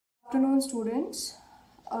Afternoon, students.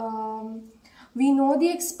 We know the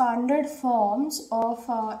expanded forms of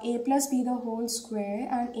a plus b the whole square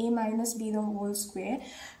and a minus b the whole square.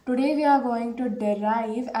 Today we are going to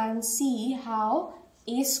derive and see how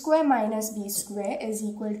a square minus b square is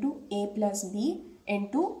equal to a plus b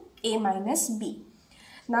into a minus b.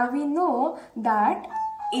 Now we know that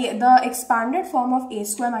the expanded form of a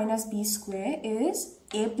square minus b square is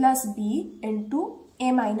a plus b into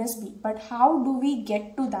a minus b, but how do we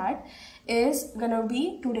get to that is gonna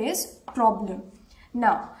be today's problem.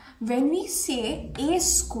 Now when we say a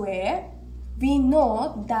square, we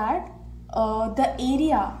know that the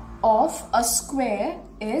area of a square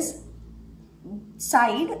is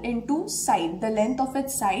side into side, the length of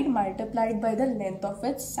its side multiplied by the length of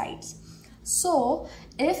its sides. So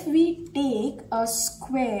if we take a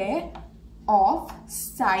square of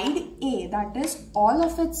side A, that is all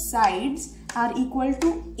of its sides are equal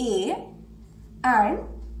to A, and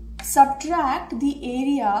subtract the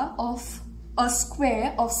area of a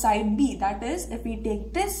square of side B, that is if we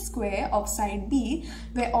take this square of side B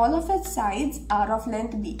where all of its sides are of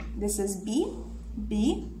length B, this is B,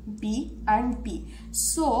 B, B and B.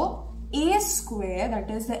 So a square,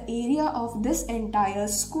 that is the area of this entire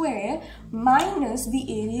square, minus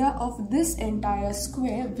the area of this entire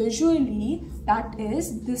square, visually that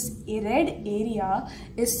is this red area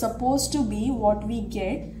is supposed to be what we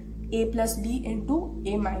get, a plus b into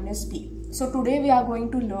a minus b. So today we are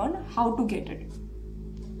going to learn how to get it.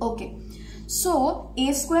 Okay, so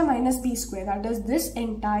a square minus b square, that is this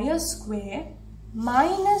entire square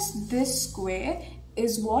minus this square,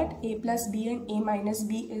 is what a plus b and a minus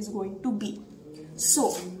b is going to be.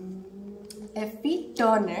 So if we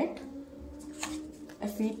turn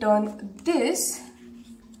this,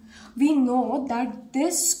 we know that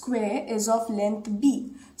this square is of length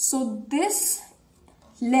b. So this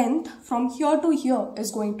length from here to here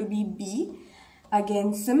is going to be b.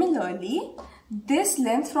 Again similarly, this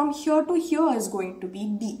length from here to here is going to be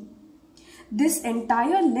b. This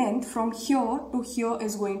entire length from here to here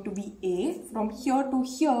is going to be A. From here to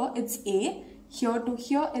here it's A. Here to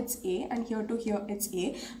here it's A. And here to here it's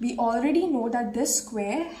A. We already know that this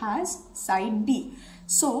square has side B.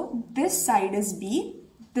 So this side is B.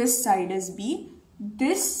 This side is B.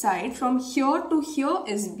 This side from here to here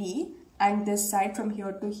is B. And this side from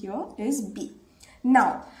here to here is B.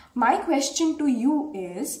 Now, my question to you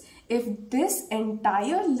is, if this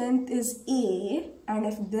entire length is A and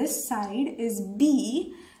if this side is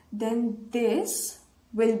B, then this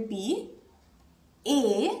will be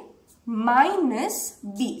A minus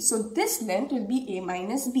B. So this length will be A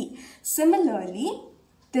minus B. Similarly,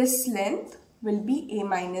 this length will be A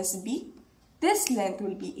minus B. This length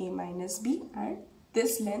will be A minus B and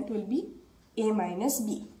this length will be A minus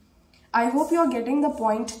B. I hope you are getting the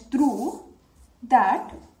point through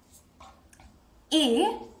that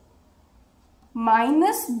A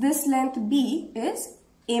minus this length B is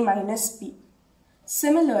A minus B.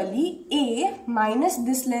 Similarly, A minus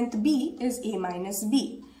this length B is A minus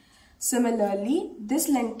B. Similarly, this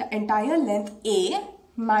entire length A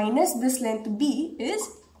minus this length B is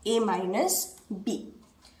A minus B.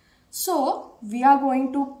 So, we are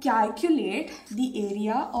going to calculate the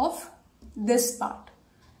area of this part.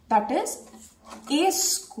 That is A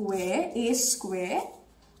square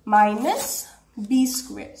minus B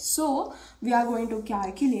square. So we are going to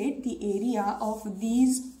calculate the area of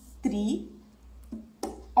these three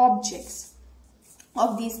objects,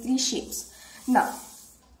 of these three shapes. Now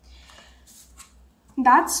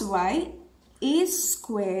that's why A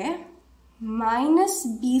square minus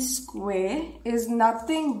B square is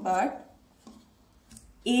nothing but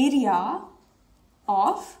area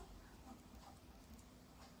of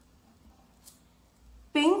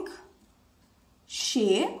pink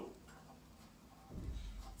shape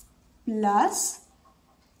plus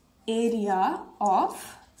area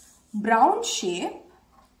of brown shape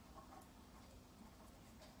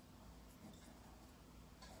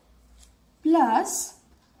plus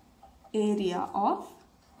area of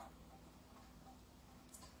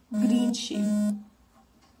green shape.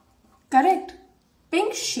 Correct?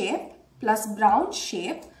 Pink shape plus brown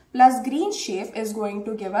shape plus green shape is going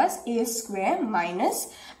to give us A square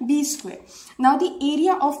minus B square. Now the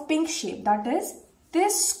area of pink shape, that is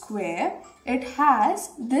this square, it has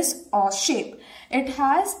this shape. It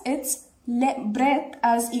has its breadth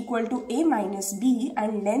as equal to A minus B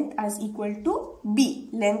and length as equal to B.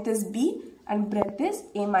 Length is B and breadth is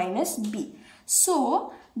A minus B.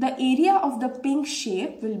 So the area of the pink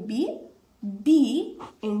shape will be B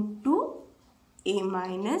into A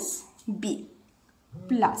minus B.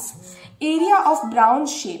 plus area of brown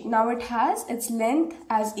shape. Now it has its length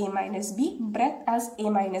as a minus b, breadth as a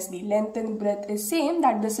minus b. Length and breadth is same,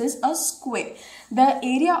 that this is a square. The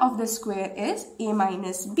area of the square is a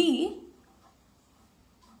minus b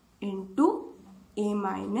into a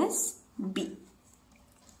minus b.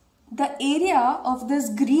 The area of this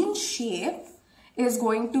green shape is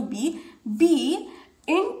going to be b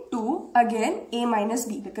into again a minus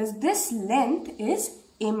b, because this length is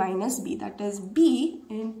a minus b, that is b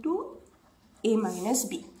into a minus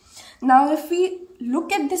b. Now if we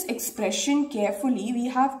look at this expression carefully, we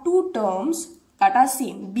have two terms that are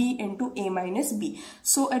same, b into a minus b.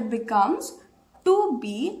 So it becomes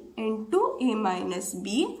 2b into a minus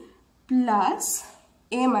b plus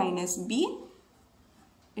a minus b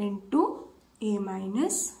into a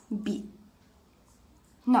minus b.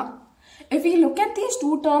 Now if we look at these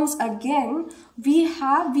two terms again, we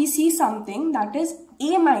see something, that is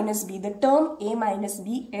a minus b. The term a minus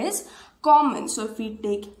b is common. So if we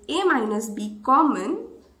take a minus b common,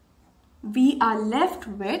 we are left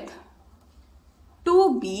with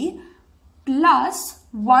 2b plus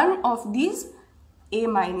one of these a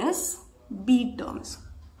minus b terms.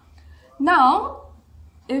 Now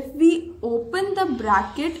if we open the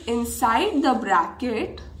bracket, inside the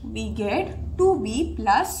bracket we get 2b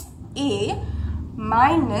plus a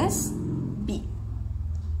minus b,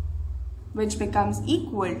 which becomes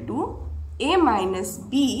equal to a minus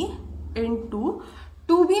b into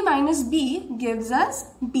 2b minus b gives us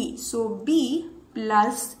b. So b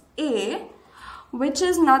plus a, which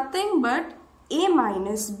is nothing but a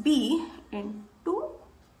minus b into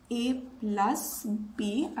a plus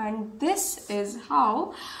b, and this is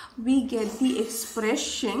how we get the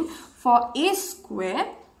expression for a square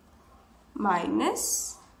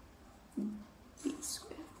minus b square.